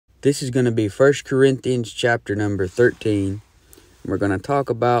This is going to be 1 Corinthians chapter number 13. We're going to talk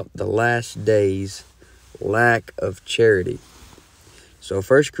about the last days, lack of charity. So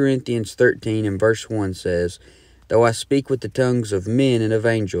 1 Corinthians 13 and verse 1 says, "Though I speak with the tongues of men and of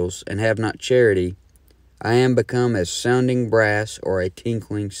angels, and have not charity, I am become as sounding brass or a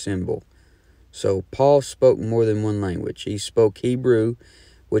tinkling cymbal." So Paul spoke more than one language. He spoke Hebrew,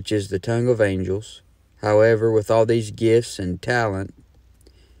 which is the tongue of angels. However, with all these gifts and talent,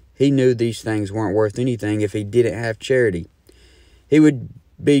 he knew these things weren't worth anything if he didn't have charity. He would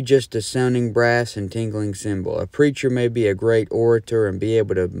be just a sounding brass and tinkling cymbal. A preacher may be a great orator and be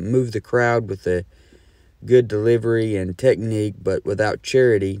able to move the crowd with a good delivery and technique, but without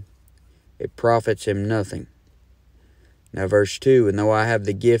charity, it profits him nothing. Now verse 2, "And though I have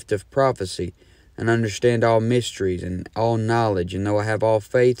the gift of prophecy, and understand all mysteries and all knowledge, and though I have all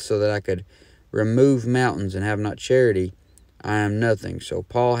faith so that I could remove mountains and have not charity, I am nothing." So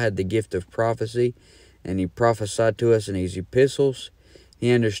Paul had the gift of prophecy, and he prophesied to us in his epistles. He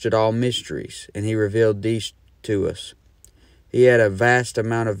understood all mysteries, and he revealed these to us. He had a vast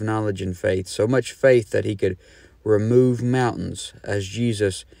amount of knowledge and faith, so much faith that he could remove mountains, as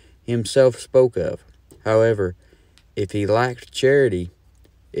Jesus himself spoke of. However, if he lacked charity,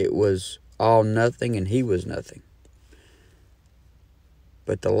 it was all nothing, and he was nothing.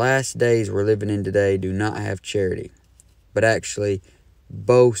 But the last days we're living in today do not have charity, but actually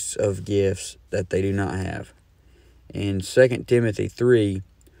boasts of gifts that they do not have. In 2 Timothy 3,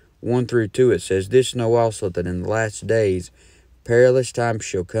 1 through 2, it says, "This know also that in the last days perilous times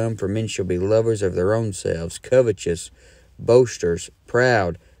shall come, for men shall be lovers of their own selves, covetous, boasters,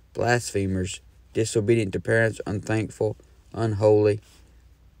 proud, blasphemers, disobedient to parents, unthankful, unholy."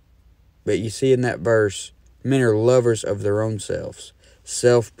 But you see in that verse, men are lovers of their own selves,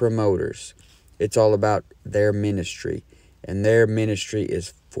 self-promoters. It's all about their ministry, and their ministry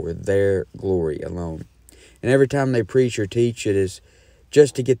is for their glory alone. And every time they preach or teach, it is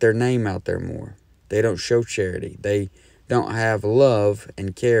just to get their name out there more. They don't show charity. They don't have love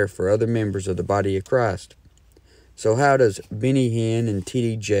and care for other members of the body of Christ. So how does Benny Hinn and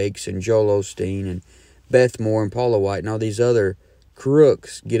T.D. Jakes and Joel Osteen and Beth Moore and Paula White and all these other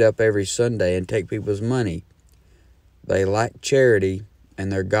crooks get up every Sunday and take people's money? They lack charity,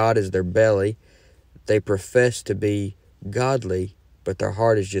 and their God is their belly. They profess to be godly, but their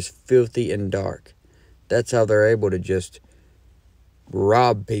heart is just filthy and dark. That's how they're able to just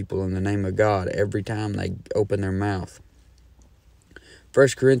rob people in the name of God every time they open their mouth.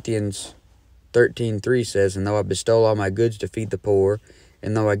 1 Corinthians 13:3 says, "And though I bestow all my goods to feed the poor,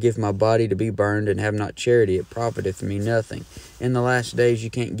 and though I give my body to be burned, and have not charity, it profiteth me nothing." In the last days,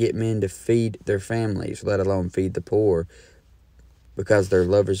 you can't get men to feed their families, let alone feed the poor, because they're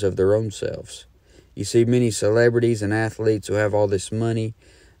lovers of their own selves. You see many celebrities and athletes who have all this money,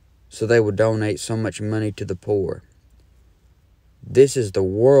 so they will donate so much money to the poor. This is the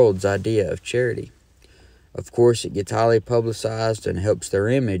world's idea of charity. Of course, it gets highly publicized and helps their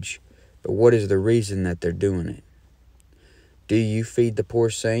image, but what is the reason that they're doing it? Do you feed the poor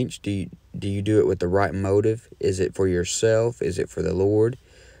saints? Do you do it with the right motive? Is it for yourself? Is it for the Lord?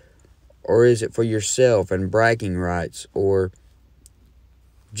 Or is it for yourself and bragging rights? Or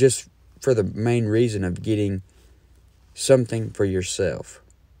just for the main reason of getting something for yourself?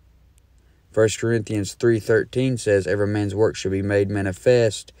 1 Corinthians 3:13 says, "Every man's work shall be made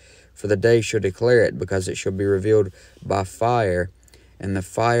manifest, for the day shall declare it, because it shall be revealed by fire, and the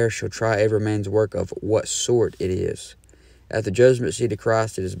fire shall try every man's work of what sort it is." At the judgment seat of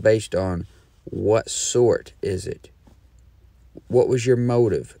Christ, it is based on what sort is it? What was your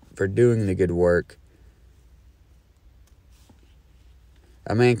motive for doing the good work?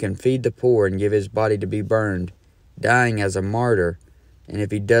 A man can feed the poor and give his body to be burned, dying as a martyr, and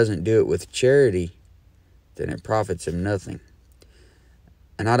if he doesn't do it with charity, then it profits him nothing.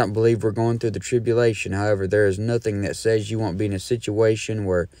 And I don't believe we're going through the tribulation. However, there is nothing that says you won't be in a situation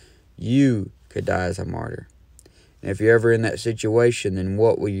where you could die as a martyr. And if you're ever in that situation, then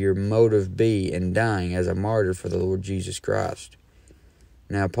what will your motive be in dying as a martyr for the Lord Jesus Christ?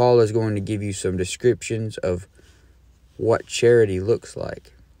 Now, Paul is going to give you some descriptions of what charity looks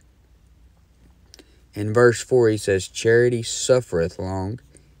like. In verse 4, he says, "Charity suffereth long,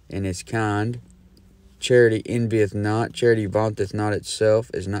 and is kind. Charity envieth not. Charity vaunteth not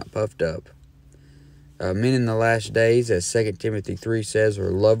itself, is not puffed up." Men in the last days, as 2 Timothy 3 says, are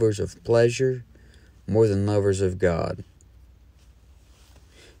lovers of pleasure more than lovers of God.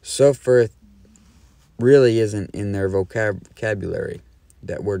 Suffereth really isn't in their vocabulary,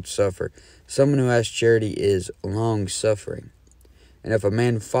 that word suffer. Someone who has charity is long-suffering. And if a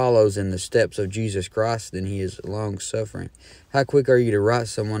man follows in the steps of Jesus Christ, then he is long-suffering. How quick are you to write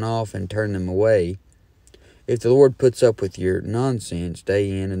someone off and turn them away? If the Lord puts up with your nonsense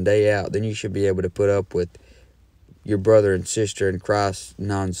day in and day out, then you should be able to put up with your brother and sister in Christ's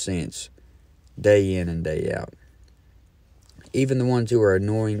nonsense day in and day out. Even the ones who are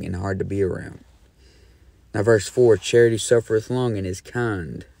annoying and hard to be around. Now verse 4, charity suffereth long and is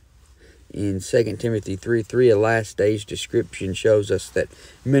kind. In 2 Timothy 3:3, a last days description shows us that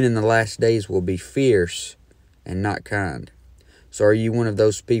men in the last days will be fierce and not kind. So are you one of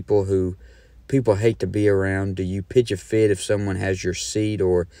those people who people hate to be around? Do you pitch a fit if someone has your seat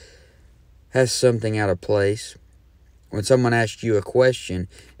or has something out of place? When someone asks you a question,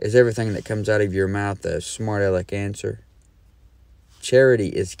 is everything that comes out of your mouth a smart aleck answer? Charity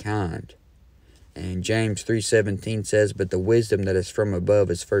is kind. And James 3:17 says, but the wisdom that is from above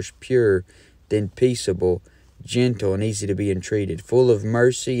is first pure, then peaceable, gentle, and easy to be entreated, full of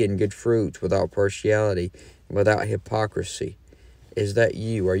mercy and good fruits, without partiality, and without hypocrisy. Is that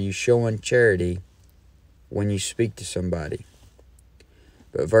you? Are you showing charity when you speak to somebody?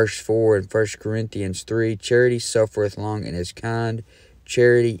 But verse 4 in 1 Corinthians 3, charity suffereth long and is kind,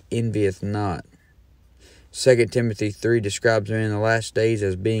 charity envieth not. 2 Timothy 3 describes men in the last days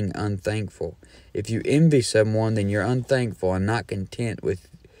as being unthankful. If you envy someone, then you're unthankful and not content with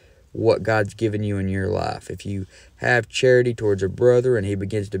what God's given you in your life. If you have charity towards a brother and he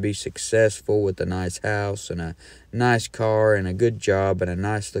begins to be successful with a nice house and a nice car and a good job and a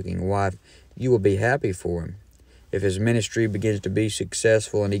nice looking wife, you will be happy for him. If his ministry begins to be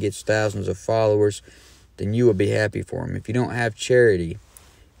successful and he gets thousands of followers, then you will be happy for him. If you don't have charity,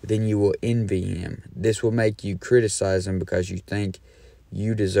 then you will envy him. This will make you criticize him because you think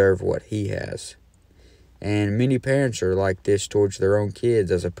you deserve what he has. And many parents are like this towards their own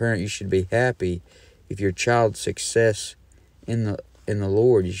kids. As a parent, you should be happy if your child's success in the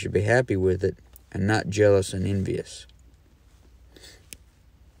Lord. You should be happy with it and not jealous and envious.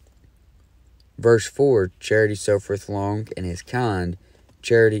 Verse 4, charity suffereth long and is kind.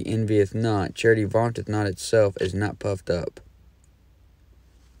 Charity envieth not. Charity vaunteth not itself, is not puffed up.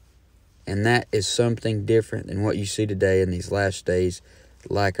 And that is something different than what you see today in these last days,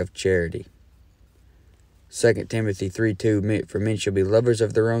 lack of charity. 2 Timothy 3:2, for men shall be lovers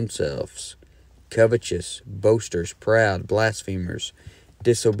of their own selves, covetous, boasters, proud, blasphemers,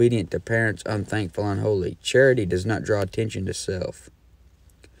 disobedient to parents, unthankful, unholy. Charity does not draw attention to self.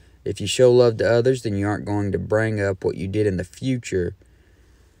 If you show love to others, then you aren't going to bring up what you did in the future.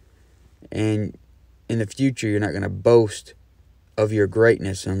 And in the future, you're not going to boast of your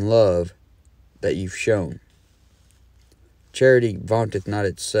greatness and love that you've shown. Charity vaunteth not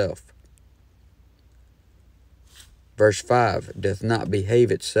itself. Verse 5, doth not behave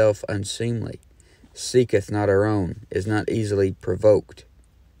itself unseemly, seeketh not her own, is not easily provoked,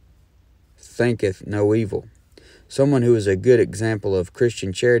 thinketh no evil. Someone who is a good example of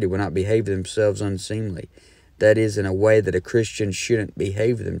Christian charity will not behave themselves unseemly. That is, in a way that a Christian shouldn't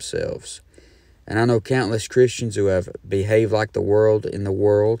behave themselves. And I know countless Christians who have behaved like the world in the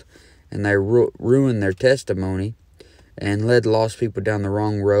world, and they ruined their testimony and led lost people down the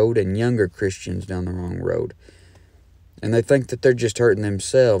wrong road and younger Christians down the wrong road. And they think that they're just hurting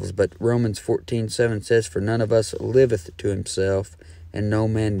themselves, but Romans 14:7 says, for none of us liveth to himself, and no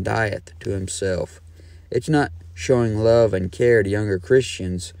man dieth to himself. It's not showing love and care to younger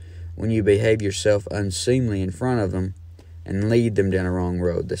Christians when you behave yourself unseemly in front of them and lead them down a wrong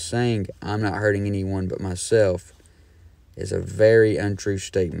road. The saying, I'm not hurting anyone but myself, is a very untrue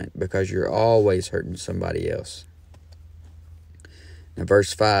statement because you're always hurting somebody else. Now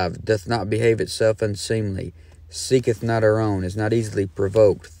verse 5, doth not behave itself unseemly, seeketh not her own, is not easily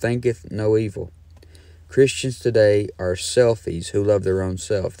provoked, thinketh no evil. Christians today are selfies who love their own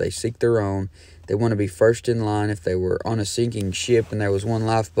self. They seek their own. They want to be first in line. If they were on a sinking ship and there was one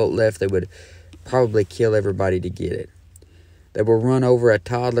lifeboat left, they would probably kill everybody to get it. They will run over a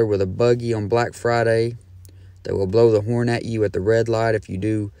toddler with a buggy on Black Friday. They will blow the horn at you at the red light if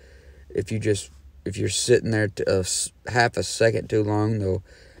you're sitting there half a second too long. They'll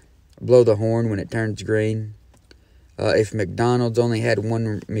blow the horn when it turns green. If McDonald's only had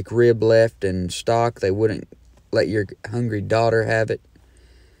one McRib left in stock, they wouldn't let your hungry daughter have it.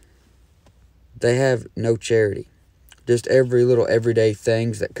 They have no charity. Just every little everyday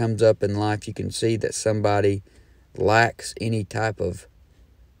things that comes up in life, you can see that somebody lacks any type of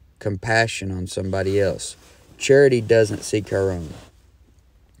compassion on somebody else. Charity doesn't seek her own.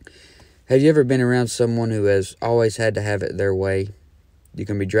 Have you ever been around someone who has always had to have it their way? You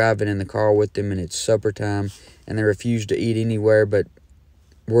can be driving in the car with them and it's supper time and they refuse to eat anywhere but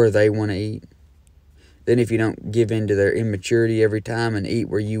where they want to eat. Then if you don't give in to their immaturity every time and eat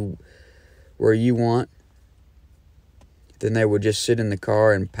where you want, then they will just sit in the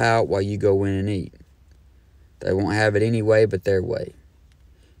car and pout while you go in and eat. They won't have it any way but their way.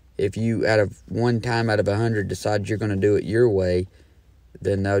 If you, out of 100, decide you're going to do it your way,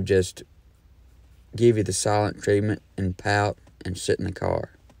 then they'll just give you the silent treatment and pout and sit in the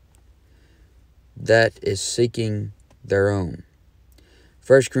car. That is seeking their own.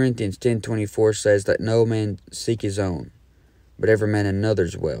 1 Corinthians 10:24 says, "Let no man seek his own, but every man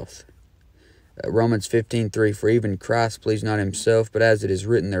another's wealth." Romans 15:3, "For even Christ pleased not himself, but as it is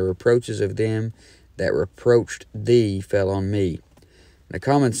written, the reproaches of them that reproached thee fell on me." And a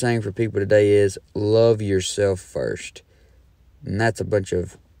common saying for people today is, love yourself first. And that's a bunch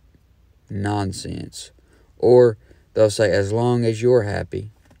of nonsense. Or they'll say, as long as you're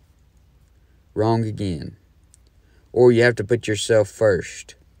happy. Wrong again. Or you have to put yourself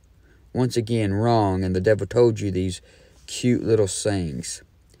first. Once again, wrong, and the devil told you these cute little sayings.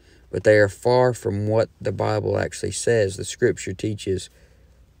 But they are far from what the Bible actually says. The Scripture teaches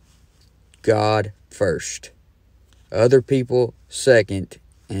God first, other people second,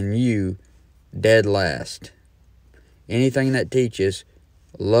 and you dead last. Anything that teaches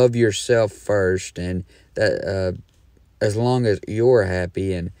love yourself first, and that as long as you're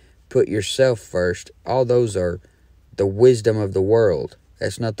happy and put yourself first, all those are the wisdom of the world.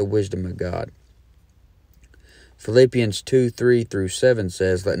 That's not the wisdom of God. Philippians 2:3-7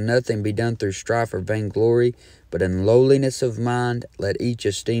 says, "Let nothing be done through strife or vainglory, but in lowliness of mind let each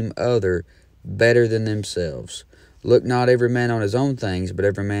esteem other better than themselves. Look not every man on his own things, but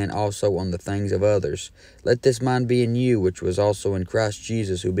every man also on the things of others. Let this mind be in you, which was also in Christ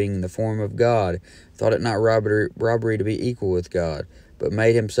Jesus, who being in the form of God, thought it not robbery to be equal with God, but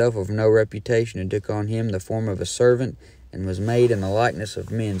made himself of no reputation, and took on him the form of a servant, and was made in the likeness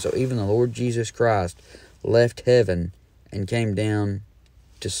of men." So even the Lord Jesus Christ left heaven and came down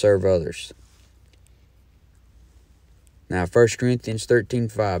to serve others. Now 1 Corinthians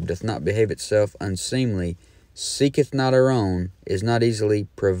 13:5, "Doth not behave itself unseemly, seeketh not her own, is not easily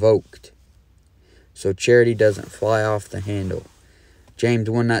provoked." So charity doesn't fly off the handle. James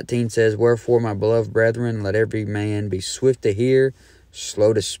 1:19 says, "Wherefore, my beloved brethren, let every man be swift to hear,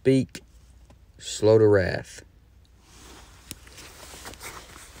 slow to speak, slow to wrath."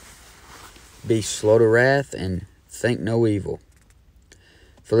 Be slow to wrath and think no evil.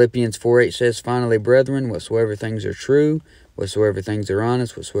 Philippians 4:8 says, "Finally, brethren, whatsoever things are true, whatsoever things are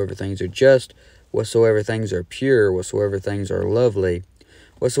honest, whatsoever things are just, whatsoever things are pure, whatsoever things are lovely,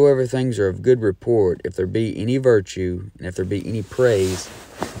 whatsoever things are of good report, if there be any virtue, and if there be any praise,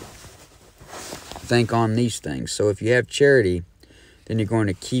 think on these things." So if you have charity, then you're going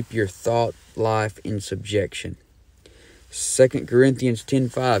to keep your thought life in subjection. 2 Corinthians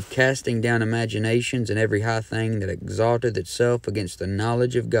 10:5, "Casting down imaginations and every high thing that exalteth itself against the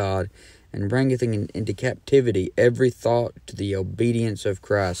knowledge of God, and bringeth into captivity every thought to the obedience of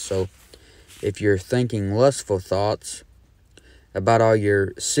Christ." So if you're thinking lustful thoughts about all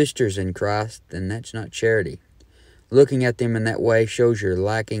your sisters in Christ, then that's not charity. Looking at them in that way shows you're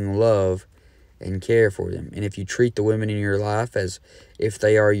lacking love and care for them. And if you treat the women in your life as if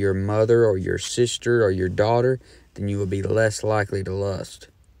they are your mother or your sister or your daughter, then you will be less likely to lust.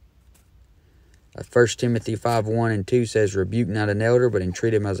 1 Timothy 5:1-2 says, "Rebuke not an elder, but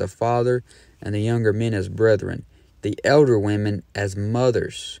entreat him as a father, and the younger men as brethren, the elder women as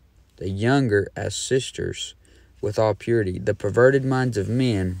mothers, the younger as sisters, with all purity." The perverted minds of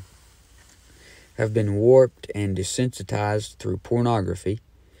men have been warped and desensitized through pornography.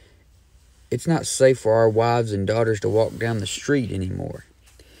 It's not safe for our wives and daughters to walk down the street anymore.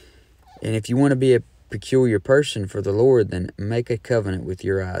 And if you want to be a peculiar person for the Lord, then make a covenant with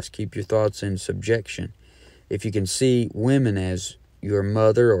your eyes. Keep your thoughts in subjection. If you can see women as your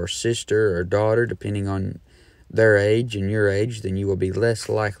mother or sister or daughter, depending on their age and your age, then you will be less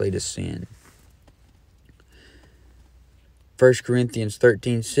likely to sin. 1 Corinthians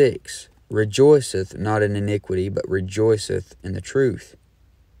 13:6, "Rejoiceth not in iniquity, but rejoiceth in the truth."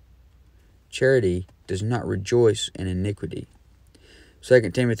 Charity does not rejoice in iniquity.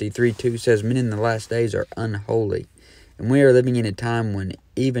 2 Timothy 3:2 says, "Men in the last days are unholy." And we are living in a time when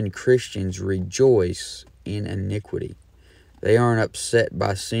even Christians rejoice in iniquity. They aren't upset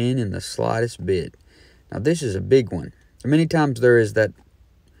by sin in the slightest bit. Now this is a big one. Many times there is that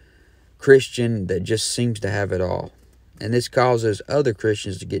Christian that just seems to have it all. And this causes other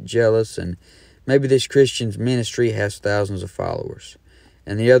Christians to get jealous, and maybe this Christian's ministry has thousands of followers.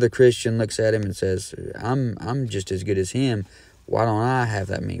 And the other Christian looks at him and says, I'm just as good as him. Why don't I have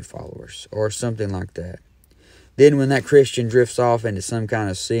that many followers? Or something like that. Then when that Christian drifts off into some kind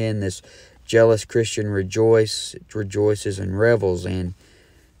of sin, this jealous Christian rejoices and revels in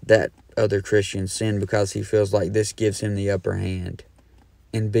that other Christian's sin because he feels like this gives him the upper hand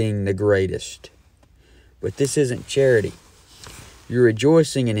in being the greatest. But this isn't charity. You're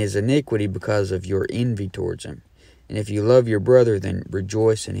rejoicing in his iniquity because of your envy towards him. And if you love your brother, then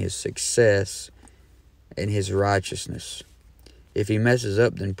rejoice in his success and his righteousness. If he messes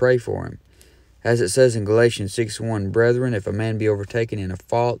up, then pray for him. As it says in Galatians 6:1, Brethren, if a man be overtaken in a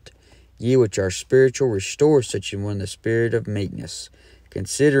fault, ye which are spiritual, restore such an one the spirit of meekness,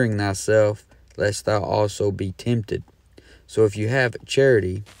 considering thyself, lest thou also be tempted. So if you have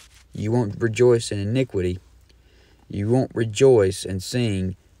charity, you won't rejoice in iniquity. You won't rejoice in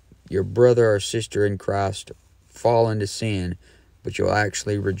seeing your brother or sister in Christ fall into sin, but you'll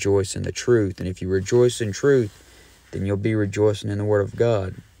actually rejoice in the truth. And if you rejoice in truth, then you'll be rejoicing in the Word of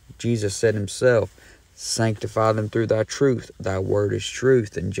God. Jesus said himself, sanctify them through thy truth. Thy word is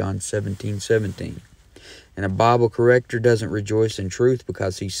truth, in John 17:17. And a Bible corrector doesn't rejoice in truth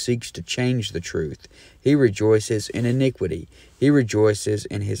because he seeks to change the truth. He rejoices in iniquity. He rejoices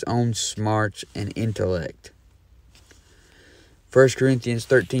in his own smarts and intellect. 1 Corinthians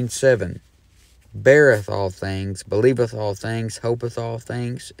 13:7, beareth all things, believeth all things, hopeth all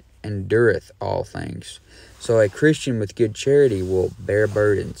things, endureth all things. So a Christian with good charity will bear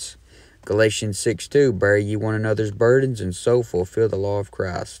burdens. Galatians 6:2, bear ye one another's burdens, and so fulfill the law of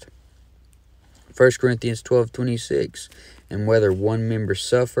Christ. 1 Corinthians 12:26, and whether one member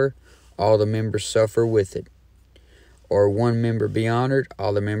suffer, all the members suffer with it. Or one member be honored,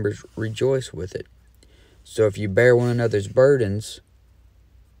 all the members rejoice with it. So if you bear one another's burdens,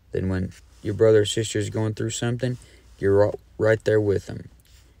 then when your brother or sister is going through something, you're right there with them.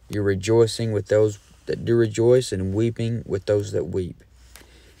 You're rejoicing with those that do rejoice and weeping with those that weep.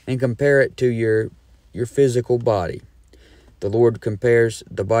 And compare it to your physical body. The Lord compares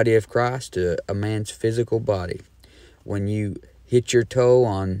the body of Christ to a man's physical body. When you hit your toe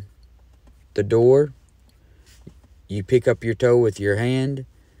on the door, you pick up your toe with your hand,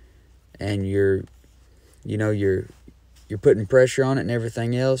 and you're putting pressure on it and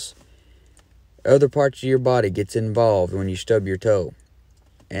everything else. Other parts of your body gets involved when you stub your toe.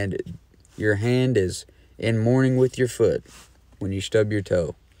 And your hand is in mourning with your foot when you stub your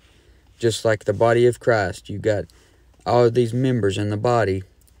toe. Just like the body of Christ, you got all of these members in the body.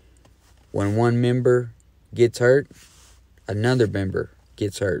 When one member gets hurt, another member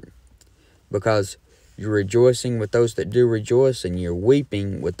gets hurt. Because you're rejoicing with those that do rejoice, and you're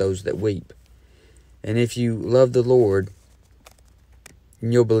weeping with those that weep. And if you love the Lord,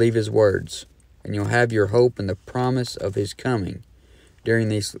 you'll believe his words, and you'll have your hope in the promise of his coming during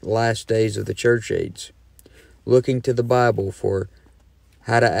these last days of the church age, looking to the Bible for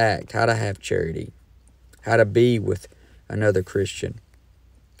how to act, how to have charity, how to be with another Christian.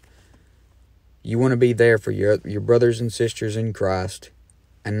 You want to be there for your brothers and sisters in Christ,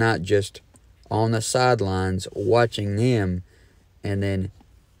 and not just on the sidelines watching them and then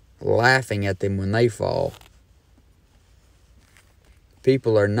laughing at them when they fall.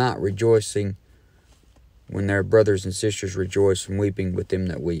 People are not rejoicing when their brothers and sisters rejoice, and weeping with them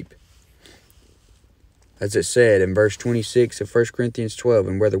that weep. As it said in verse 26 of 1 Corinthians 12,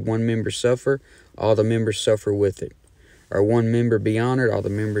 and whether one member suffer, all the members suffer with it. Or one member be honored, all the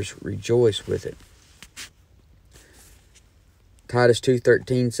members rejoice with it. Titus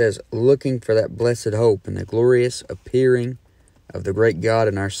 2:13 says, looking for that blessed hope and the glorious appearing of the great God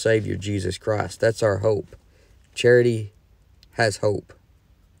and our Savior Jesus Christ. That's our hope. Charity has hope.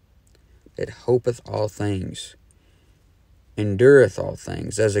 It hopeth all things, endureth all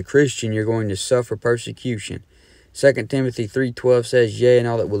things. As a Christian, you're going to suffer persecution. 2 Timothy 3:12 says, yea, and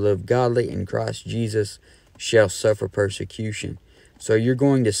all that will live godly in Christ Jesus shall suffer persecution. So you're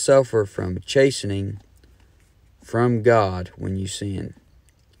going to suffer from chastening from God when you sin.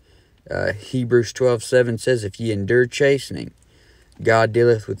 Hebrews 12:7 says, if ye endure chastening, God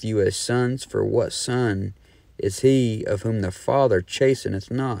dealeth with you as sons, for what son is he of whom the Father chasteneth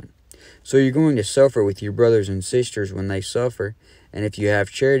not? So you're going to suffer with your brothers and sisters when they suffer, and if you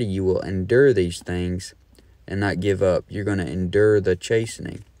have charity, you will endure these things and not give up. You're going to endure the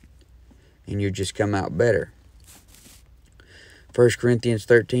chastening, and you just come out better. 1 Corinthians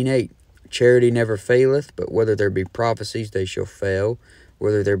 13:8, charity never faileth, but whether there be prophecies, they shall fail.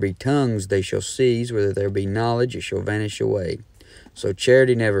 Whether there be tongues, they shall cease. Whether there be knowledge, it shall vanish away. So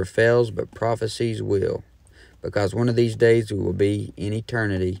charity never fails, but prophecies will. Because one of these days we will be in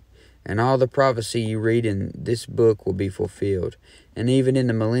eternity, and all the prophecy you read in this book will be fulfilled. And even in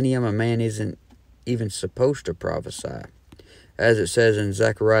the millennium, a man isn't even supposed to prophesy. As it says in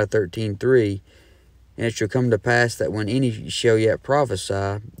Zechariah 13:3, And it shall come to pass that when any shall yet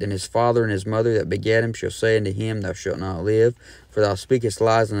prophesy, then his father and his mother that begat him shall say unto him, Thou shalt not live, for thou speakest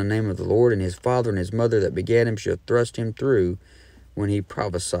lies in the name of the Lord. And his father and his mother that begat him shall thrust him through when he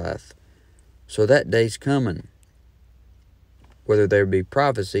prophesieth. So that day's coming. Whether there be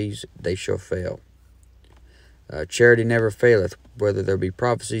prophecies, they shall fail. Charity never faileth. Whether there be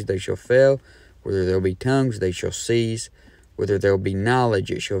prophecies, they shall fail. Whether there be tongues, they shall cease. Whether there be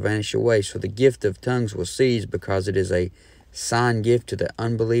knowledge, it shall vanish away. So the gift of tongues will cease, because it is a sign gift to the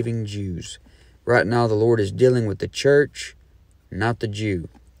unbelieving Jews. Right now, the Lord is dealing with the church, not the Jew.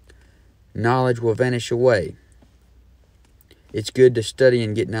 Knowledge will vanish away. It's good to study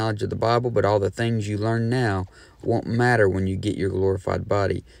and get knowledge of the Bible, but all the things you learn now won't matter when you get your glorified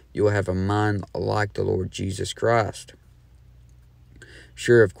body. You will have a mind like the Lord Jesus Christ.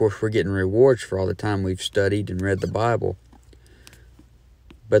 Sure, of course, we're getting rewards for all the time we've studied and read the Bible.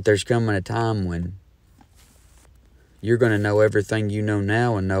 But there's coming a time when you're going to know everything you know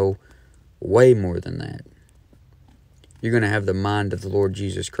now and know way more than that. You're going to have the mind of the Lord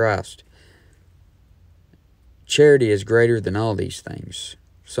Jesus Christ. Charity is greater than all these things.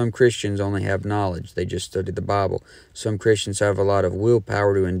 Some Christians only have knowledge. They just study the Bible. Some Christians have a lot of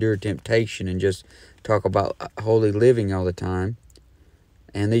willpower to endure temptation and just talk about holy living all the time.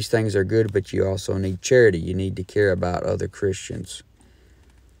 And these things are good, but you also need charity. You need to care about other Christians.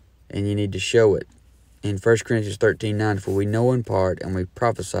 And you need to show it. In 1 Corinthians 13:9, for we know in part, and we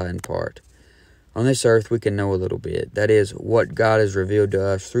prophesy in part. On this earth we can know a little bit. That is, what God has revealed to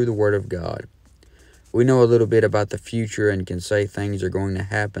us through the Word of God. We know a little bit about the future and can say things are going to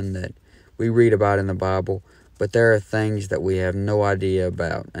happen that we read about in the Bible, but there are things that we have no idea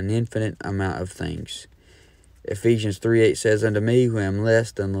about, an infinite amount of things. Ephesians 3:8 says, Unto me, who am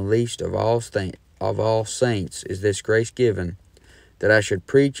less than the least of all saints, is this grace given, that I should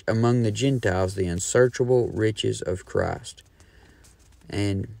preach among the Gentiles the unsearchable riches of Christ.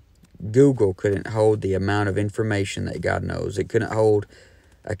 And Google couldn't hold the amount of information that God knows. It couldn't hold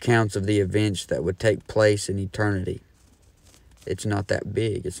accounts of the events that would take place in eternity. It's not that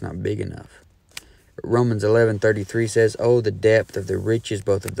big. It's not big enough. Romans 11:33 says, Oh, the depth of the riches,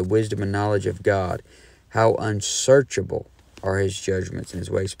 both of the wisdom and knowledge of God. How unsearchable are his judgments, and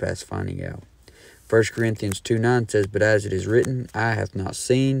his ways past finding out. 1 Corinthians 2:9 says, But as it is written, Eye hath not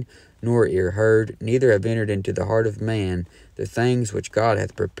seen, nor ear heard, neither have entered into the heart of man the things which God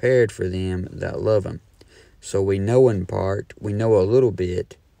hath prepared for them that love him. So we know in part, we know a little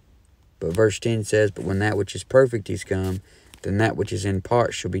bit. But verse 10 says, But when that which is perfect is come, then that which is in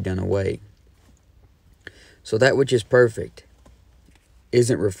part shall be done away. So that which is perfect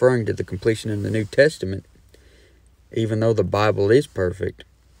isn't referring to the completion of the New Testament, even though the Bible is perfect.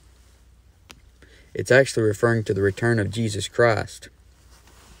 It's actually referring to the return of Jesus Christ.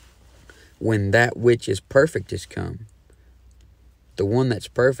 When that which is perfect is come. The one that's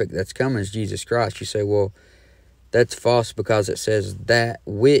perfect that's coming is Jesus Christ. You say, well, that's false because it says that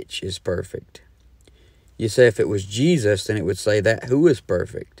which is perfect. You say if it was Jesus, then it would say that who is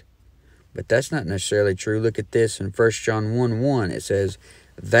perfect. But that's not necessarily true. Look at this in 1 John 1:1. It says,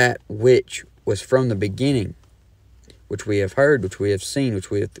 that which was from the beginning, which we have heard, which we have seen, which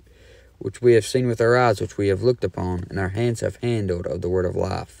we have seen with our eyes, which we have looked upon, and our hands have handled of the word of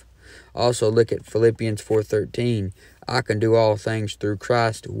life. Also look at Philippians 4:13. I can do all things through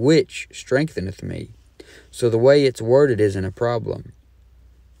Christ, which strengtheneth me. So the way it's worded isn't a problem.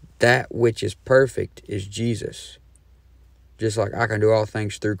 That which is perfect is Jesus. Just like I can do all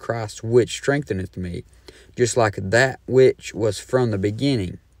things through Christ, which strengtheneth me. Just like that which was from the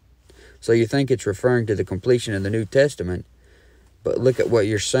beginning. So you think it's referring to the completion of the New Testament, but look at what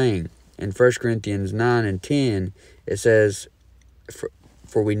you're saying. In 1 Corinthians 9:10, it says,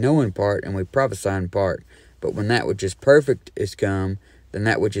 For we know in part, and we prophesy in part. But when that which is perfect is come, then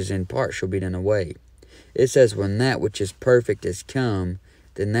that which is in part shall be done away. It says, when that which is perfect is come,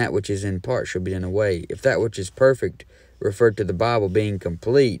 then that which is in part shall be done away. If that which is perfect referred to the Bible being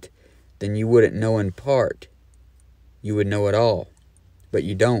complete, then you wouldn't know in part. You would know it all. But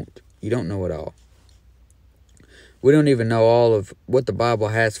you don't. You don't know it all. We don't even know all of what the Bible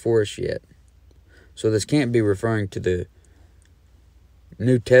has for us yet. So this can't be referring to the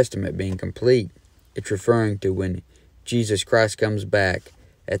New Testament being complete. It's referring to when Jesus Christ comes back.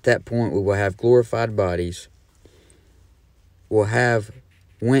 At that point, we will have glorified bodies. We'll have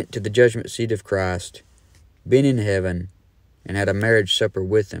went to the judgment seat of Christ, been in heaven, and had a marriage supper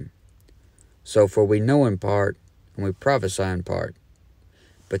with him. So, for we know in part, and we prophesy in part.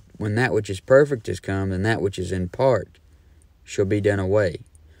 But when that which is perfect is come, then that which is in part shall be done away.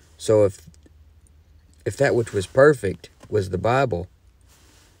 So if that which was perfect was the Bible,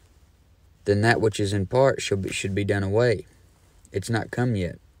 then that which is in part should be done away. It's not come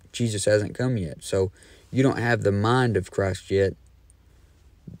yet. Jesus hasn't come yet. So you don't have the mind of Christ yet.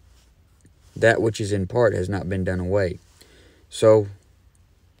 That which is in part has not been done away. So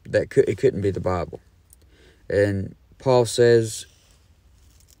it couldn't be the Bible. And Paul says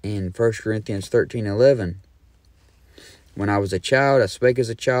in 1 Corinthians 13:11, when I was a child, I spake as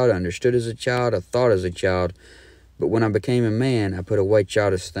a child, I understood as a child, I thought as a child, but when I became a man, I put away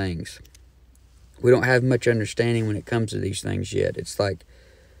childish things. We don't have much understanding when it comes to these things yet. It's like,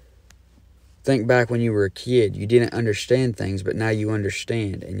 think back when you were a kid. You didn't understand things, but now you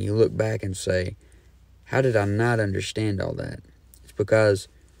understand. And you look back and say, how did I not understand all that? It's because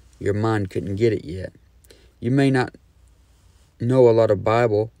your mind couldn't get it yet. You may not know a lot of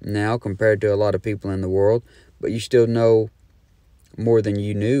Bible now compared to a lot of people in the world, but you still know more than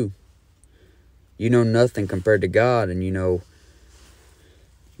you knew. You know nothing compared to God, and you know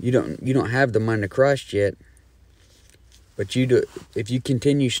you don't have the mind of Christ yet. But you do. If you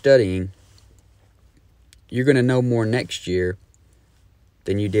continue studying, you're going to know more next year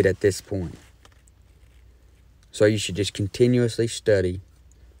than you did at this point. So you should just continuously study,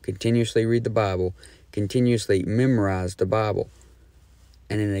 continuously read the Bible, continuously memorize the Bible.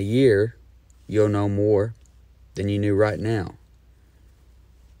 And in a year, you'll know more than you knew right now.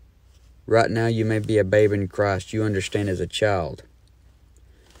 Right now, you may be a babe in Christ. You understand as a child.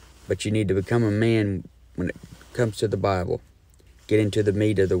 But you need to become a man when it comes to the Bible. Get into the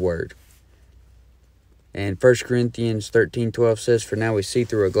meat of the Word. And 1 Corinthians 13:12 says, for now we see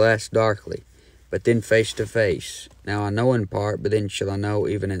through a glass darkly, but then face to face. Now I know in part, but then shall I know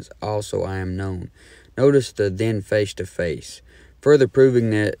even as also I am known. Notice the then face to face. Further proving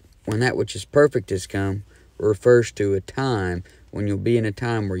that when that which is perfect has come, refers to a time when you'll be in a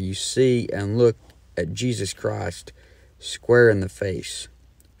time where you see and look at Jesus Christ square in the face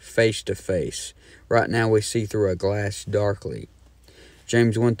to face. Right now we see through a glass darkly.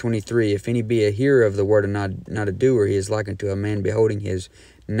 James 1:23, if any be a hearer of the word and not a doer, he is likened to a man beholding his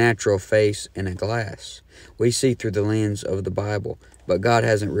natural face in a glass. We see through the lens of the Bible, but God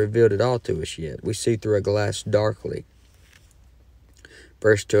hasn't revealed it all to us yet. We see through a glass darkly.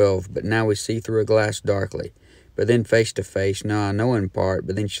 Verse 12, but now we see through a glass darkly, but then face to face. Now I know in part,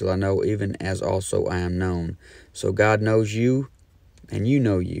 but then shall I know even as also I am known. So God knows you, and you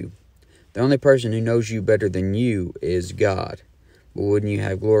know you. The only person who knows you better than you is God. But when you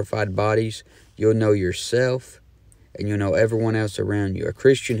have glorified bodies, you'll know yourself, and you'll know everyone else around you. A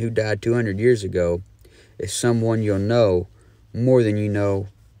Christian who died 200 years ago is someone you'll know more than you know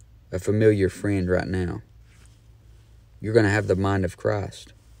a familiar friend right now. You're going to have the mind of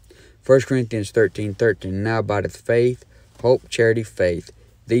Christ. 1 Corinthians 13:13, now abideth faith, hope, charity, faith.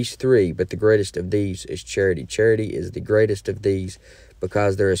 These three, but the greatest of these is charity. Charity is the greatest of these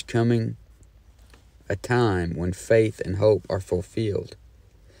because there is coming a time when faith and hope are fulfilled.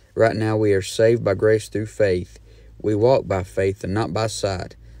 Right now we are saved by grace through faith. We walk by faith and not by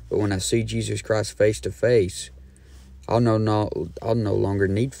sight. But when I see Jesus Christ face to face, I'll no longer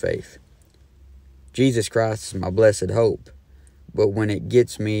need faith. Jesus Christ is my blessed hope. But when it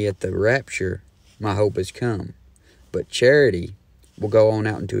gets me at the rapture, my hope has come. But charity will go on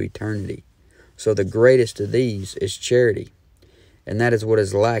out into eternity. So the greatest of these is charity. And that is what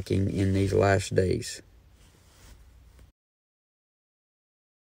is lacking in these last days.